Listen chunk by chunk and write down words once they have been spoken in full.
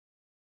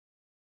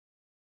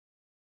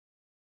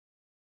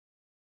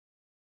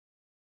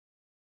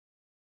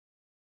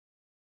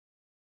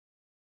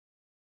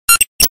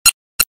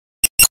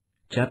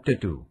Chapter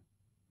 2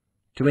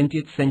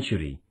 20th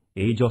Century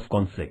Age of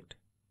Conflict.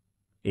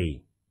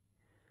 A.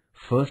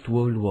 First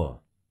World War.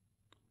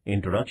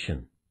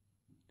 Introduction.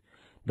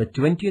 The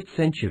 20th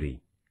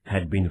century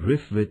had been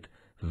rife with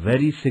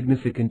very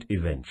significant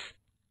events.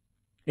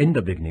 In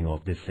the beginning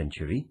of this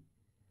century,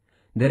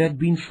 there had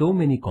been so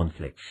many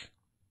conflicts.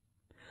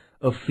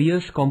 A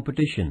fierce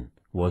competition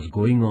was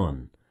going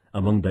on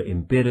among the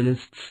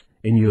imperialists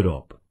in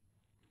Europe.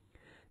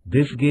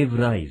 This gave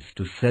rise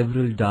to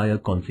several dire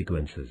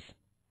consequences.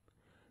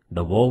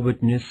 The war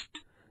witnessed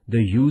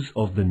the use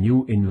of the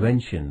new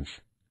inventions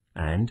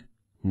and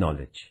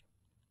knowledge.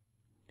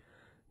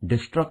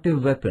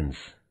 Destructive weapons,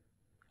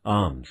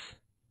 arms,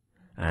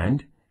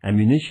 and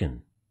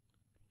ammunition,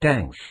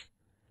 tanks,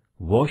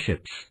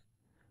 warships,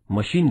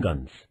 machine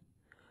guns,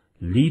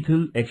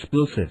 lethal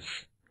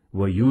explosives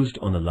were used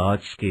on a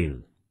large scale.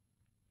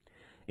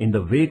 In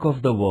the wake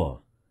of the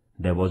war,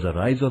 there was a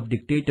rise of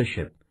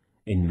dictatorship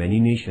in many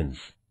nations.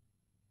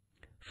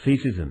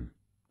 Fascism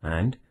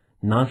and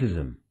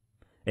Nazism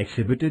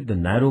exhibited the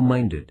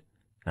narrow-minded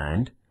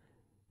and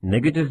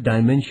negative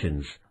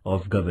dimensions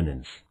of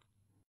governance.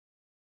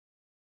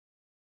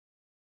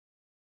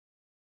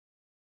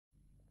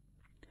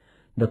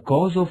 The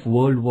cause of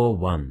World War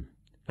I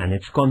and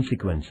its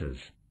consequences.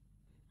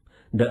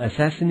 The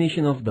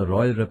assassination of the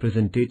royal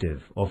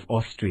representative of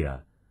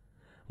Austria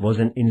was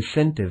an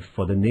incentive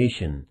for the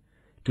nation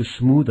to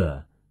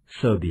smother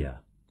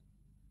Serbia.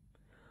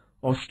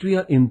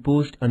 Austria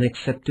imposed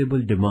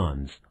unacceptable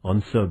demands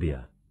on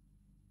Serbia.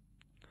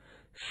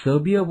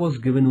 Serbia was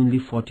given only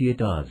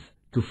 48 hours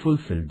to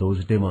fulfill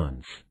those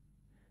demands.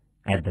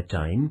 At the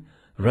time,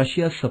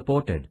 Russia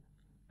supported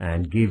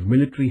and gave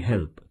military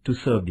help to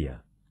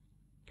Serbia.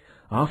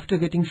 After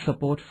getting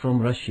support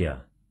from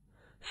Russia,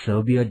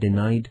 Serbia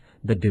denied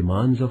the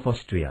demands of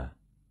Austria.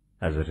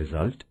 As a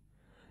result,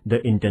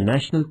 the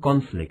international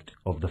conflict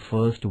of the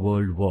First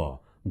World War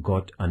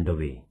got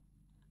underway.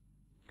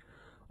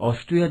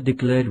 Austria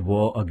declared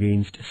war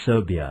against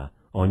Serbia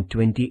on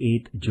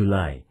 28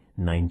 July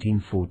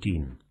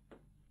 1914.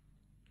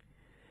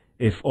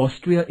 If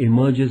Austria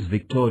emerges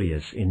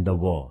victorious in the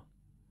war,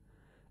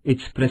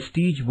 its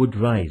prestige would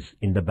rise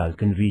in the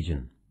Balkan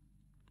region.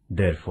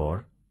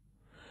 Therefore,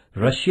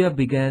 Russia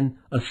began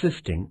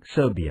assisting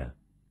Serbia.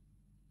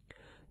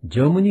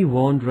 Germany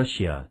warned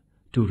Russia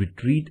to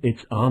retreat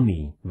its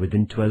army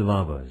within 12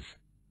 hours.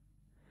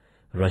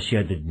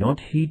 Russia did not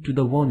heed to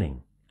the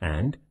warning,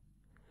 and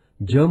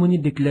Germany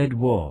declared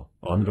war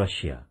on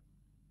Russia.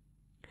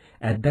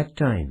 At that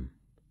time,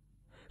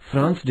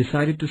 France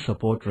decided to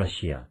support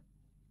Russia.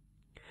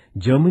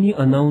 Germany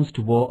announced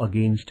war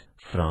against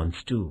France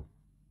too.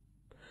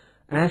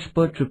 As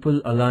per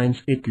Triple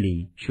Alliance,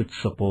 Italy should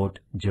support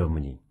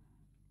Germany.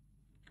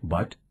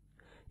 But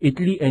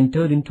Italy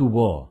entered into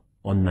war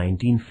on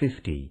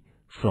 1950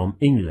 from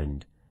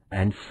England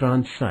and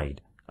France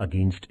side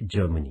against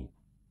Germany.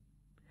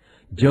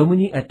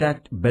 Germany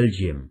attacked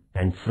Belgium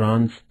and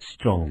France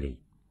strongly.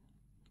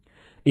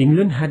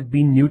 England had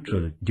been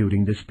neutral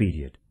during this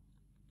period.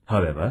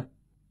 However,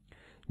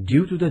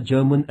 due to the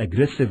German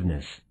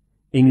aggressiveness,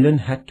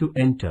 England had to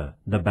enter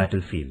the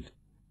battlefield.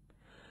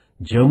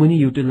 Germany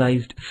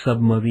utilized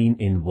submarine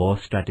in war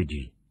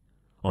strategy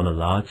on a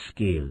large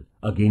scale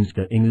against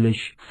the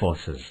English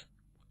forces.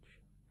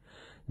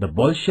 The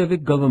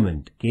Bolshevik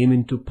government came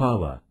into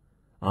power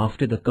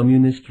after the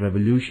communist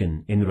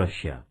revolution in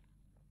Russia.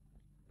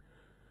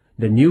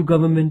 The new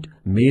government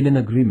made an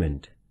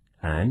agreement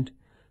and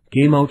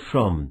came out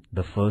from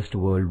the First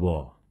World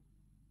War.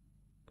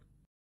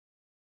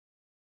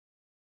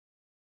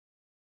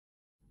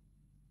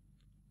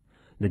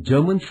 The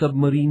German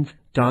submarines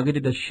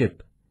targeted a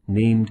ship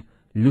named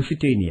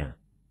Lusitania,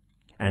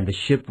 and the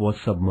ship was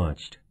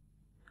submerged.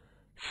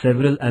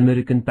 Several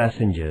American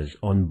passengers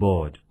on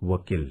board were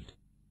killed.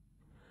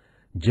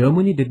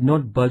 Germany did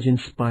not budge in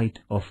spite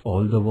of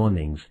all the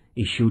warnings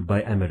issued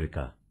by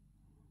America.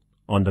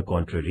 On the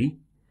contrary,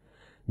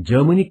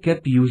 Germany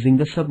kept using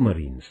the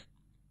submarines.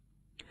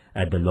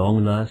 At the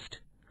long last,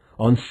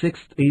 on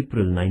 6th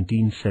April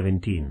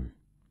 1917,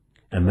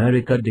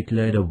 America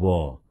declared a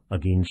war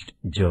against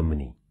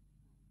Germany.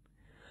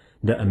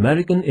 The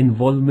American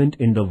involvement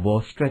in the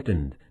war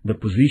strengthened the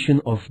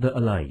position of the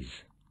Allies.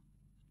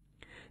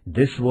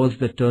 This was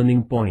the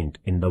turning point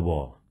in the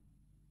war.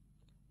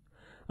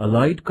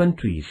 Allied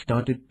countries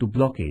started to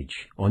blockade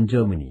on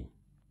Germany.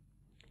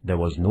 There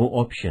was no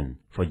option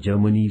for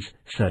Germany's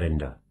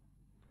surrender.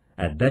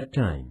 At that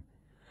time,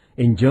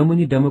 in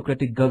Germany,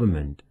 democratic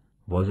government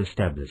was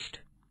established.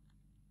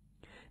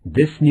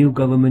 This new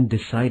government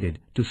decided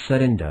to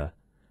surrender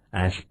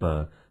as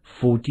per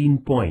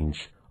 14 points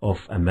of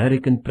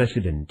American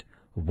President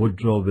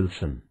Woodrow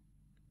Wilson,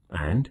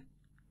 and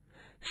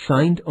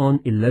signed on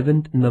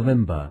 11th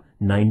November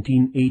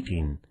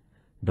 1918,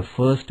 the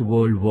First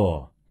World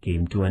War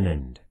came to an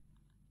end.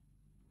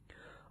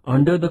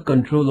 Under the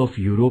control of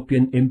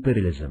European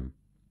imperialism,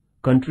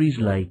 countries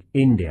like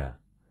India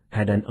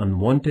had an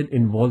unwanted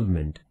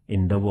involvement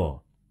in the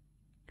war.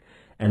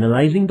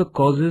 Analyzing the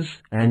causes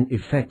and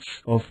effects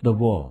of the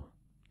war,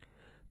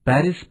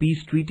 Paris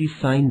Peace Treaty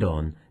signed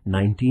on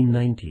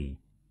 1990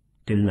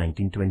 till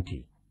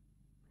 1920.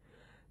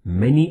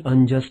 Many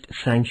unjust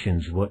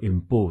sanctions were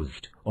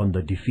imposed on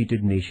the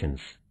defeated nations.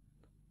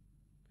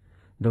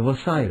 The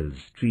Versailles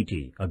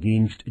Treaty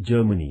against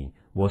Germany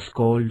was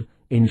called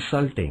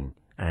insulting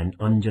and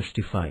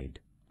unjustified.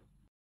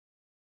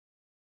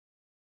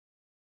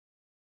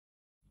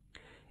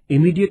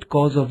 Immediate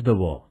cause of the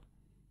war.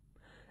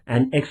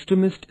 An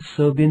extremist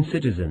Serbian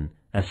citizen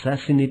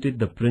assassinated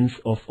the Prince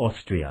of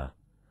Austria,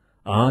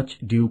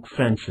 Archduke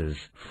Francis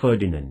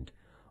Ferdinand,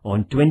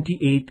 on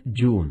 28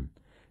 June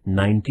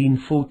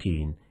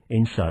 1914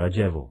 in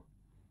Sarajevo,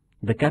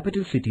 the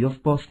capital city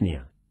of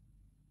Bosnia.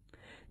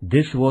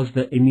 This was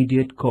the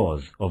immediate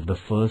cause of the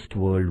First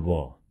World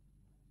War.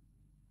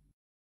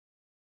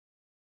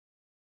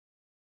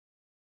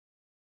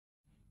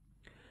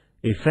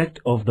 Effect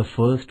of the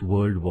First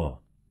World War.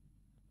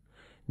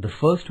 The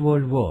First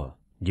World War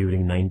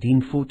during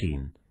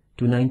 1914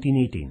 to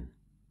 1918.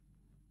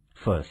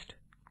 First,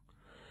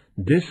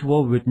 this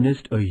war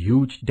witnessed a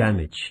huge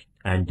damage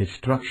and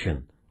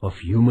destruction of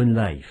human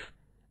life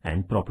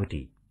and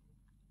property.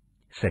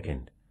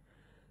 Second,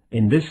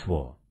 in this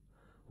war,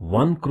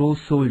 1 crore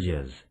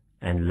soldiers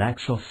and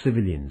lakhs of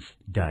civilians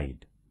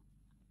died.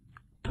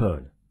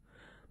 Third,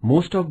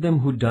 most of them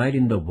who died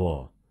in the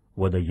war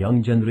were the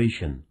young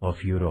generation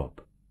of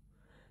Europe.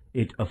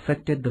 It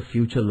affected the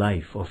future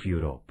life of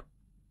Europe.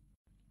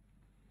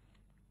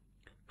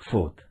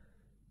 Fourth,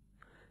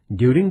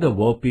 during the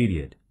war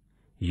period,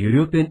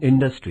 European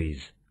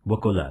industries were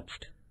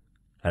collapsed.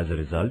 As a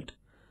result,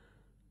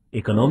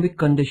 economic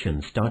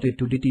conditions started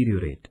to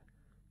deteriorate.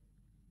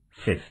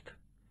 Fifth,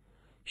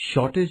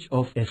 shortage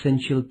of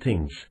essential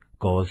things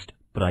caused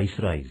price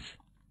rise.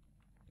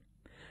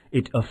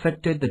 It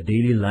affected the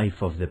daily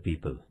life of the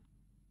people.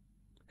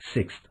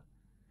 Sixth,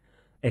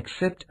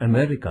 except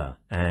America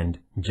and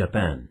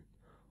Japan,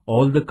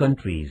 all the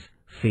countries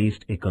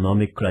faced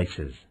economic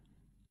crisis.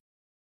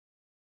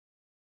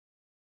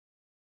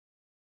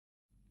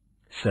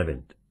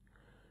 Seventh,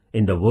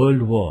 in the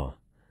World War,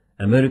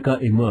 America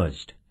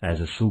emerged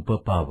as a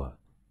superpower.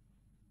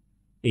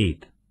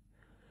 Eighth,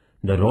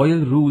 the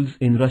royal rules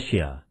in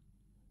Russia,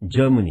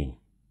 Germany,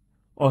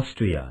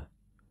 Austria,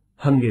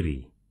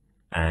 Hungary,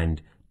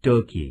 and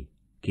Turkey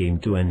came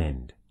to an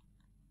end.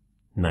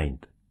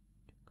 Ninth,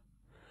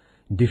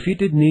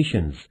 defeated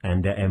nations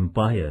and their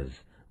empires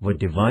were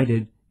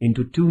divided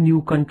into 2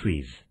 new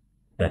countries,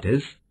 that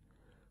is,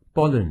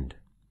 Poland,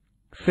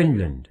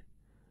 Finland,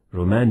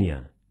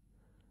 Romania,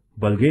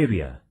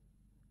 Bulgaria,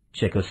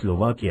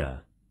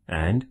 Czechoslovakia,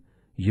 and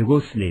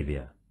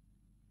Yugoslavia.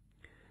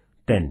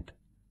 10th,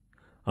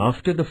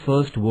 after the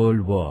First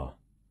World War,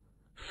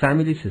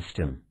 family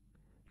system,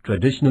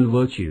 traditional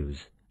virtues,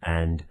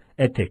 and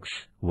ethics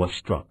was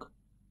struck.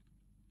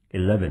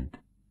 11th,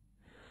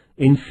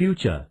 in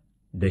future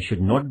there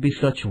should not be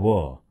such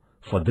war.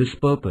 For this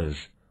purpose,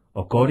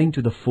 according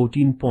to the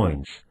 14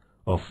 points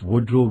of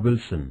Woodrow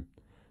Wilson,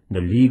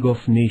 the League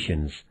of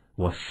Nations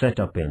was set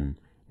up in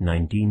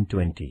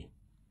 1920.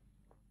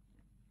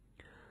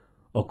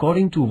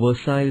 According to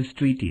Versailles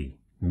Treaty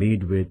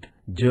made with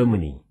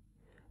Germany,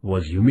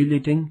 was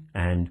humiliating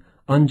and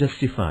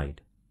unjustified,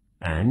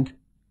 and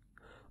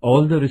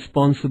all the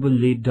responsible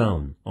laid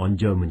down on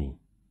Germany.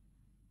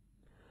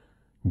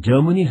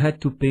 Germany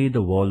had to pay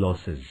the war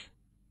losses,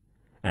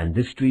 and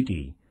this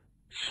treaty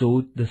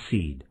sowed the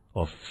seed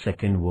of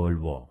Second World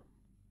War.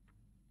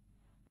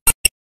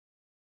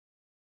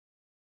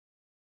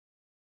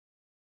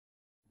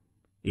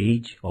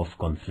 Age of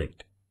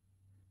conflict.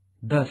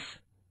 Thus,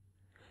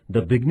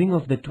 the beginning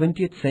of the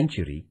 20th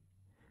century,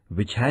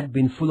 which had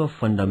been full of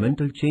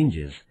fundamental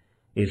changes,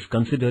 is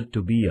considered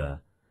to be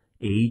a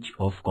age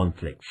of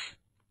conflicts.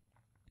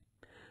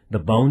 The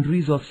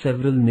boundaries of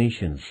several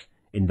nations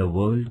in the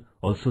world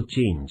also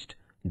changed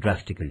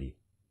drastically.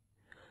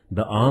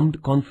 The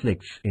armed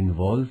conflicts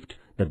involved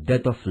the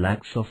death of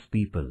lakhs of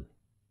people.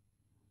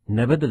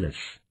 Nevertheless,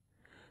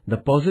 the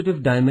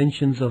positive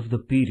dimensions of the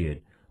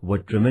period were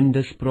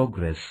tremendous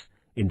progress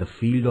in the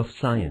field of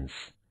science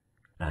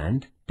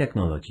and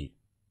technology,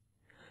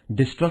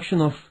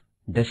 destruction of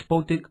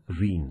despotic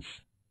reigns,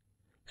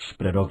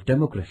 spread of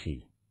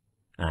democracy,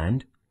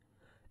 and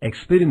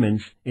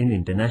experiments in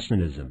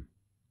internationalism.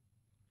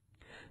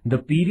 The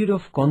period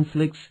of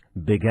conflicts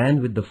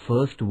began with the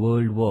First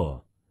World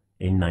War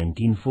in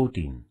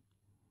 1914.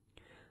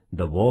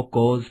 The war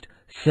caused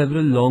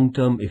several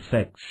long-term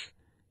effects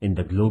in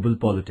the global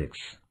politics.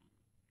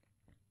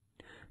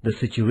 The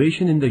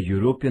situation in the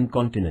European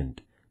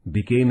continent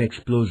became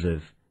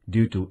explosive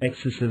due to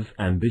excessive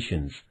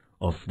ambitions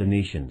of the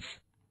nations,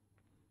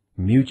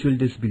 mutual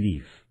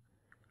disbelief,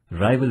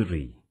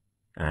 rivalry,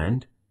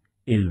 and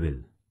ill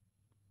will.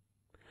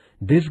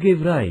 This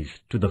gave rise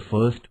to the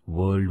First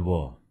World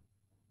War.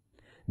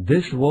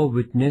 This war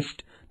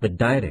witnessed the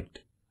direct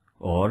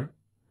or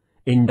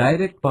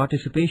indirect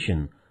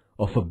participation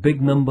of a big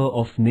number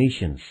of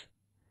nations,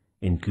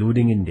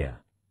 including India.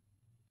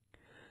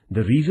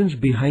 The reasons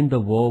behind the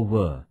war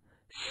were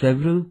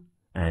several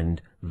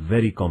and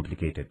very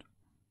complicated.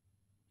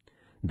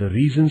 the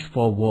reasons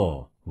for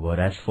war were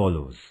as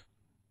follows.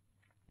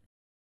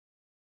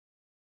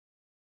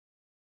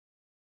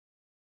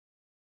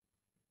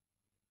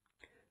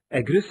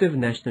 Aggressive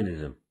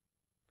nationalism.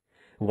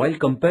 While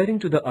comparing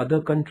to the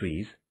other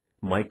countries,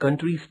 my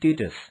country's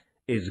status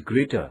is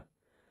greater.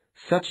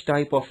 Such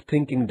type of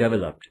thinking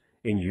developed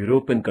in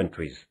European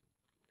countries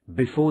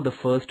before the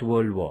First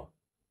World War,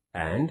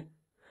 and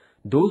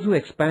those who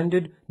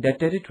expanded their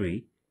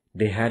territory,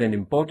 they had an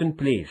important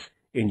place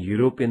in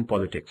European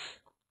politics.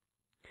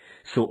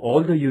 So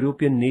all the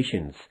European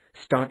nations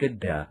started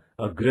their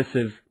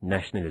aggressive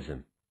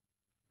nationalism.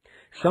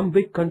 Some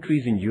big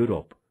countries in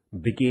Europe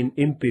became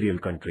imperial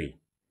country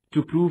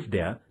to prove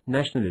their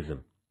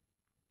nationalism.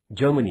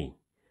 Germany,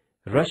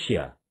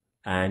 Russia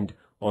and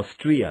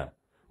Austria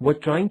were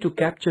trying to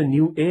capture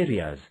new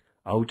areas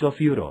out of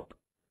Europe.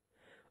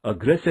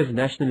 Aggressive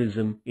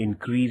nationalism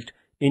increased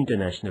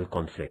international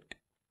conflict.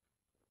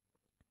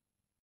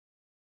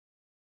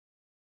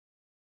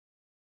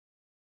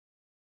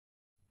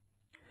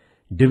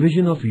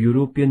 Division of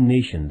European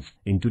nations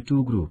into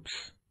two groups.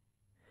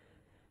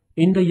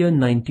 In the year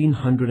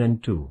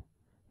 1902,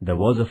 there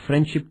was a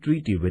friendship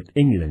treaty with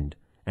England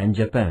and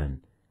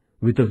Japan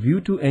with a view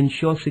to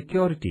ensure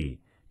security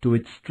to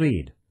its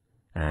trade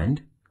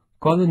and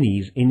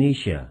colonies in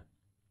Asia.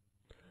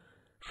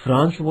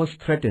 France was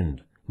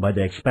threatened by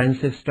the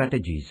expansive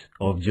strategies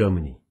of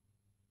Germany.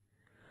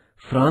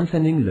 France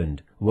and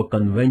England were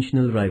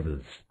conventional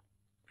rivals.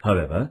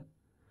 However,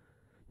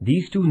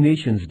 these two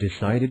nations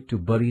decided to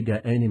bury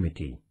their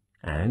enmity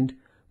and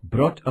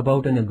brought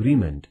about an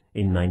agreement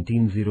in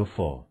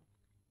 1904.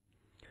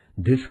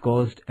 This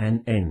caused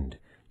an end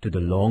to the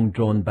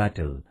long-drawn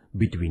battle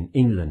between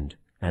England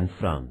and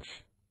France.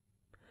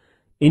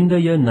 In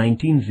the year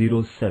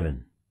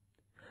 1907,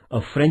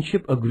 a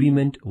friendship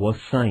agreement was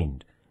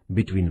signed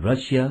between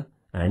Russia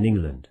and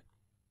England.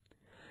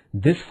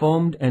 This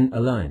formed an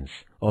alliance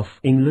of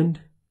England,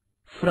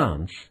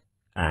 France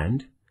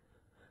and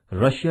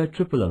Russia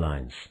Triple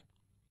Alliance.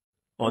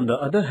 On the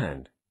other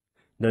hand,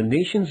 the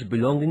nations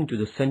belonging to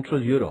the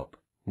Central Europe,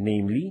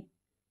 namely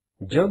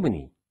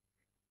Germany,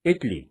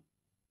 Italy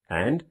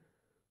and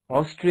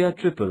Austria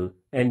Triple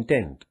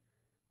Entente,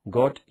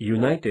 got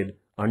united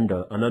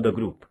under another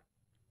group.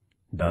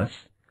 Thus,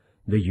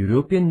 the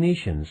European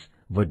nations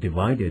were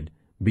divided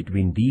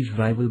between these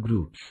rival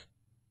groups.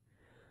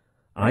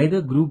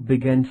 Either group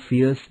began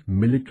fierce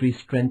military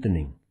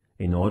strengthening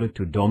in order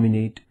to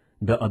dominate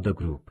the other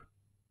group.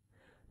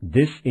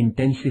 This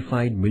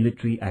intensified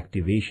military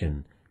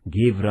activation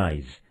gave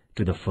rise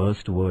to the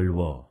First World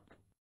War.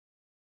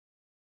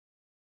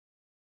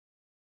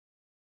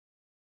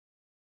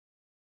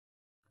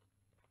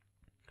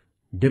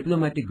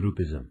 Diplomatic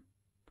groupism.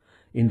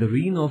 In the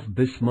reign of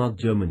Bismarck,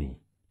 Germany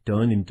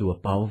turned into a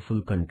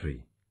powerful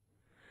country.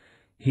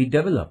 He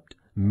developed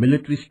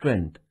military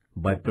strength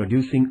by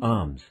producing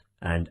arms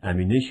and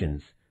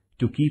ammunition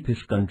to keep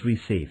his country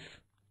safe.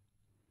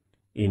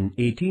 In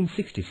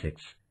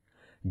 1866,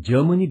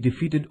 Germany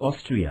defeated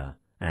Austria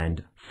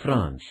and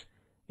France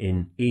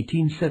in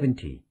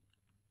 1870,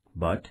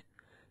 but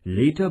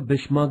later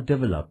Bismarck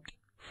developed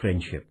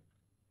friendship.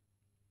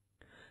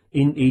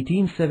 In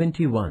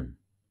 1871,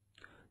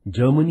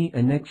 Germany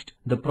annexed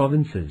the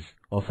provinces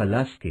of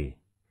Alsace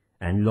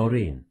and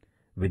Lorraine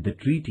with the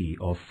Treaty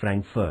of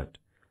Frankfurt,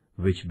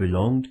 which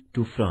belonged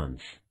to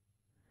France.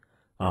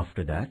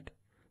 After that,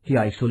 he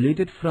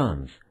isolated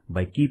France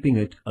by keeping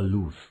it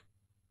aloof.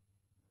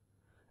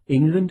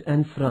 England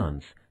and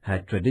France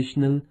had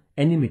traditional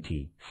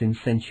enmity since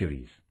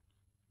centuries.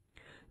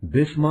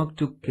 Bismarck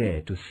took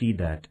care to see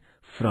that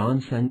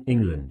France and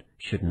England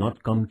should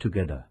not come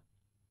together.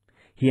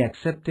 He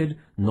accepted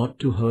not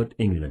to hurt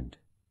England.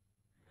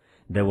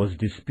 There was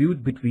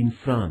dispute between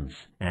France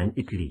and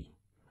Italy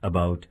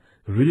about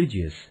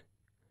religious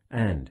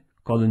and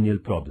colonial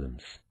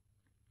problems.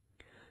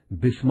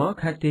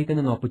 Bismarck had taken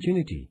an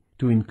opportunity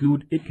to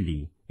include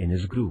Italy in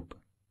his group.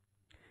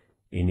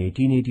 In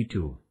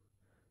 1882,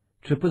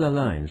 Triple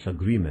Alliance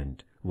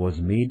Agreement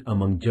was made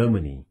among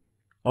Germany,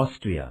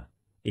 Austria,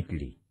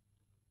 Italy.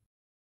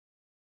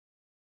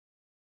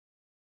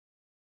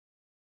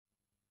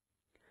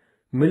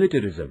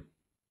 Militarism.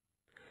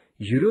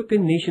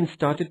 European nations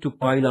started to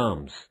pile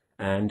arms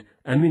and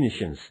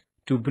ammunition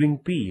to bring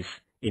peace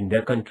in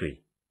their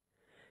country.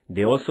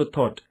 They also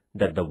thought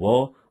that the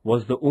war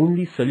was the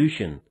only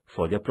solution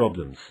for their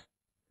problems.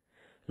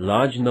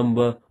 Large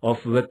number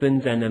of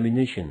weapons and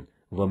ammunition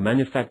were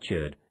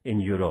manufactured in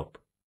Europe.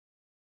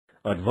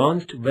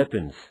 Advanced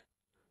weapons,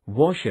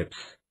 warships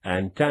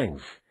and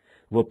tanks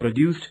were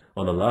produced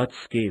on a large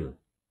scale.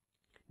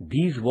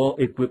 These war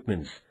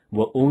equipments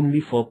were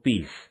only for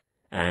peace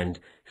and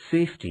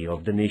safety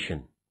of the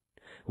nation,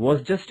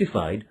 was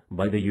justified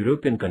by the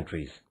European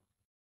countries.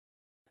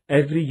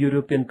 Every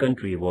European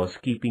country was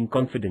keeping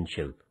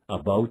confidential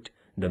about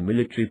the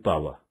military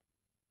power.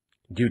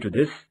 Due to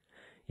this,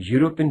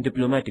 European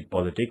diplomatic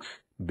politics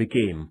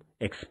became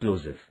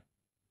explosive.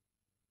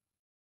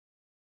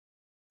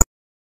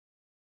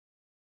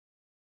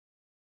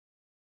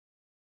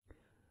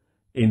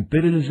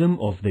 Imperialism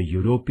of the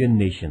European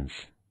nations.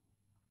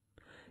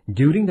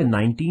 During the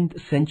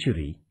 19th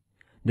century,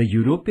 the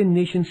European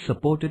nations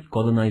supported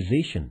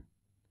colonization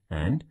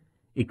and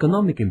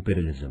economic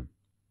imperialism.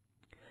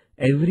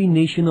 Every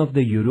nation of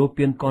the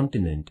European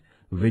continent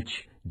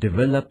which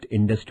developed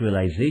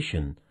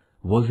industrialization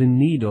was in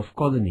need of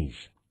colonies.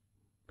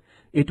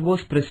 It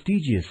was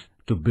prestigious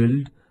to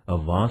build a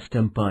vast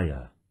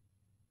empire.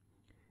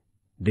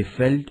 They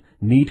felt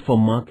need for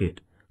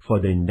market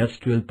for the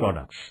industrial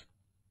products.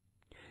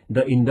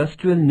 The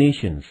industrial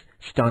nations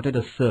started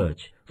a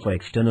search for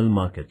external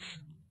markets.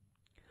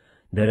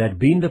 There had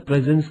been the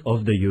presence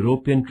of the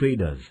European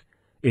traders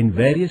in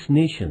various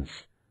nations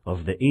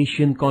of the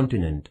Asian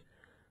continent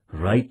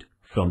right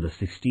from the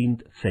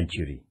 16th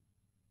century.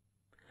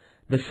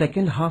 The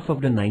second half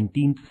of the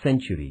 19th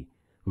century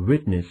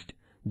witnessed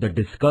the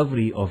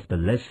discovery of the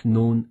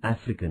less-known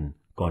African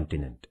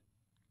continent.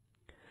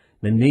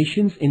 The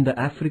nations in the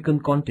African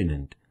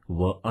continent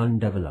were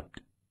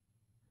undeveloped.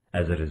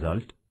 As a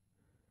result,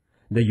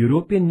 the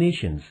European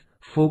nations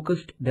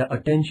focused their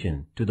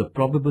attention to the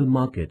probable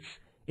markets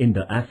in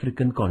the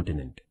African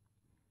continent.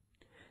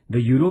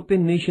 The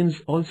European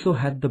nations also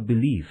had the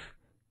belief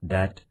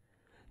that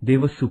they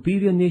were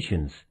superior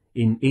nations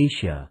in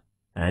Asia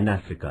and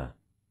Africa.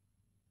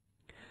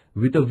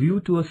 With a view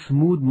to a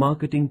smooth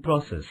marketing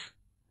process,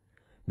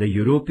 the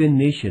European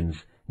nations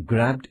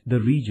grabbed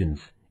the regions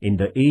in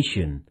the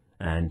Asian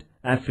and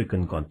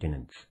African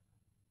continents.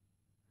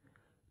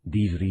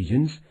 These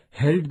regions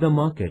held the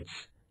markets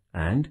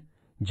and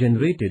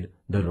generated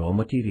the raw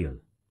material.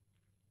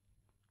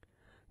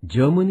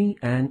 Germany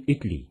and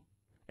Italy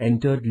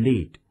entered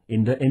late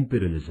in the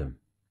imperialism.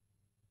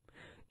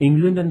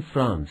 England and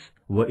France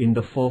were in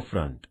the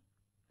forefront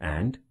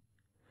and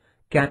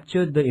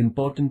captured the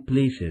important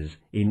places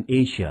in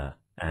Asia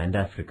and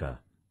Africa.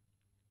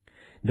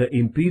 The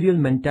imperial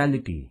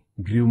mentality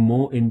grew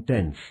more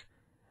intense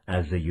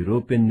as the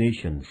European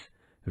nations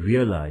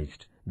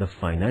realized the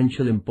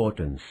financial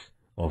importance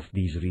of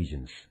these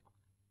regions.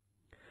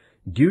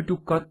 Due to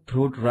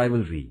cutthroat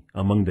rivalry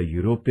among the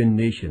European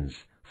nations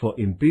for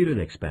imperial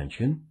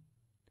expansion,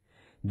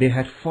 they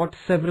had fought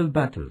several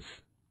battles.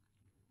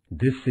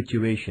 This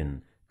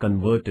situation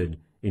converted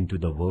into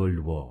the World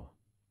War.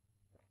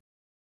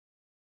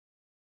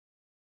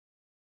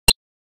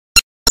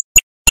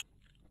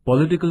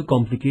 Political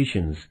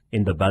complications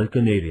in the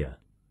Balkan area.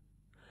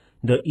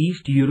 The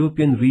East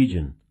European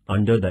region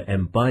under the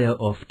Empire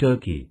of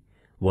Turkey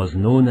was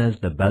known as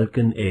the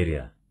Balkan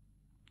area.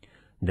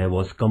 There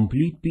was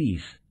complete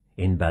peace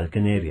in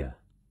Balkan area.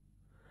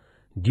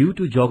 Due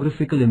to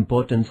geographical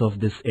importance of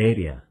this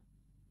area,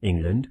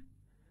 England,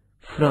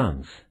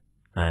 France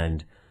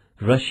and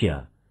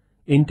Russia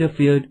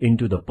interfered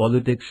into the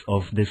politics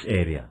of this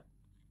area.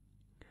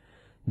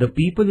 The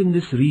people in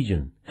this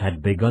region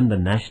had begun the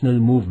national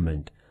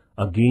movement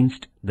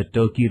against the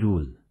Turkey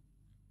rule.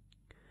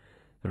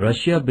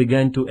 Russia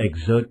began to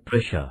exert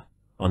pressure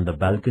on the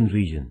Balkan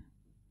region,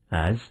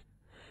 as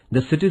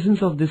the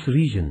citizens of this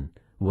region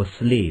were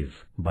slaves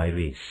by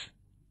race.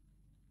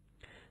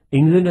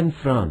 England and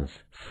France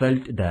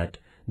felt that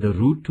the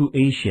route to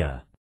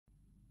Asia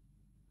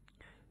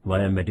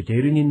via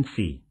Mediterranean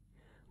Sea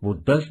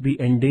would thus be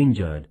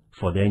endangered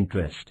for their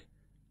interest.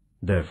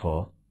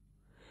 Therefore,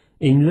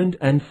 England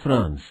and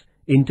France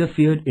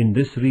interfered in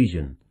this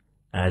region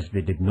as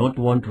they did not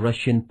want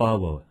Russian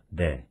power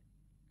there.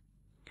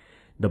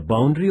 The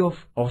boundary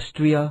of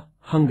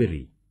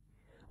Austria-Hungary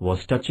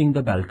was touching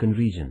the Balkan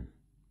region.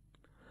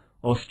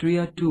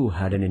 Austria too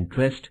had an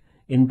interest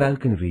in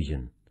Balkan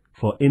region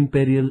for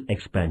imperial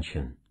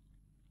expansion.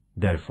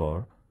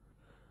 Therefore,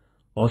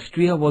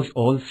 Austria was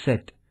all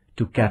set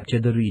to capture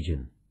the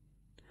region.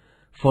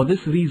 For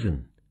this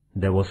reason,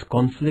 there was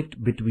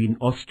conflict between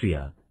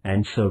Austria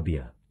and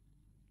Serbia.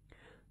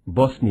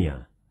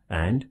 Bosnia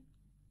and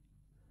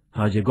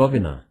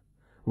Herzegovina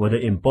were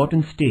the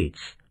important states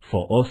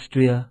for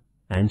Austria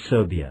and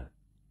Serbia.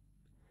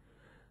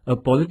 A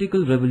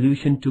political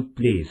revolution took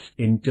place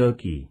in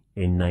Turkey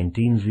in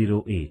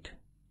 1908.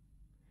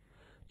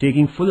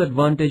 Taking full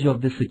advantage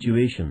of this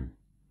situation,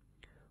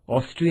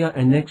 Austria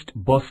annexed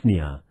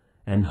Bosnia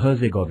and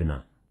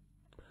Herzegovina,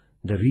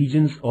 the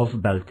regions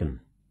of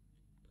Balkan.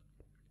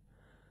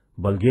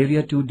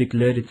 Bulgaria too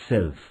declared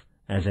itself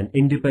as an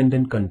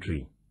independent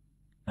country.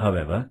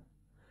 However,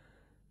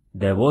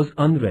 there was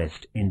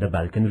unrest in the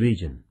Balkan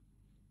region.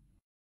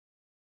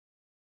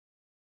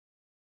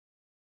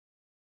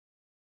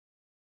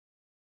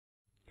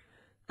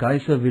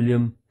 Kaiser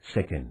William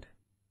II.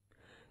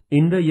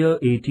 In the year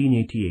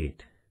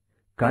 1888,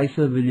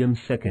 Kaiser William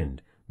II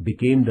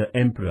became the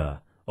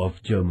Emperor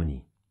of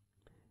Germany.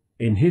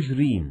 In his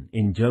reign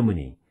in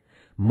Germany,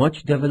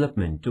 much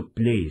development took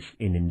place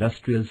in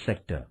industrial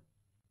sector.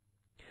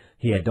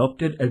 He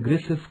adopted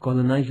aggressive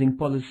colonizing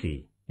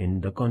policy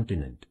in the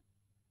continent.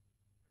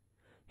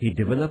 He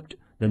developed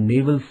the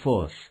naval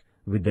force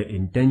with the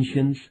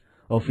intentions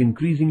of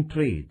increasing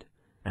trade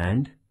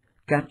and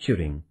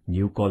capturing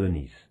new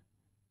colonies.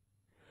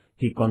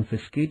 He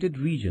confiscated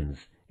regions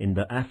in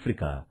the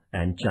Africa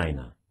and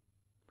China.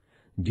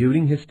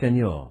 During his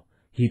tenure,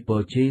 he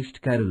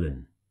purchased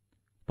Caroline,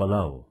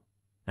 Palau,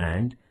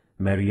 and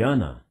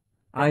Mariana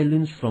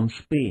Islands from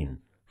Spain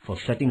for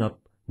setting up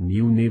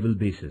new naval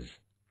bases.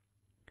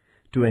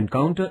 To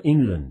encounter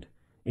England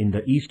in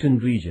the eastern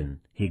region,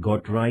 he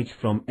got rights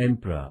from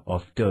Emperor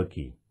of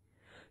Turkey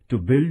to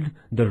build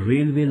the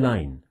railway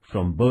line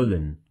from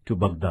Berlin to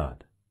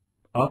Baghdad,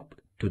 up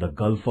to the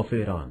Gulf of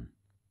Iran.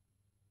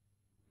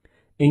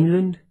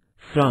 England,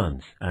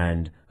 France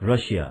and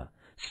Russia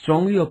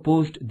strongly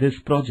opposed this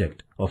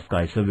project of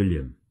Kaiser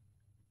William.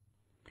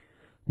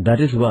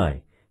 That is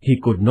why he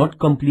could not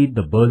complete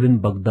the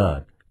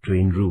Berlin-Baghdad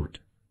train route.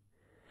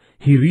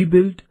 He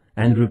rebuilt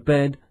and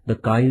repaired the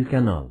Kiel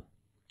Canal,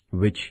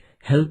 which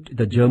helped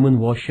the German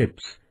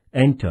warships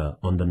enter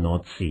on the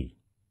North Sea.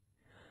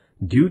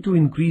 Due to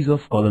increase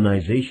of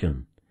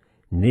colonization,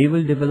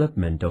 naval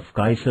development of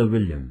Kaiser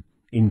William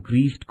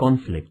increased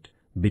conflict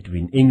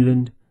between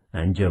England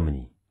and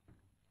Germany.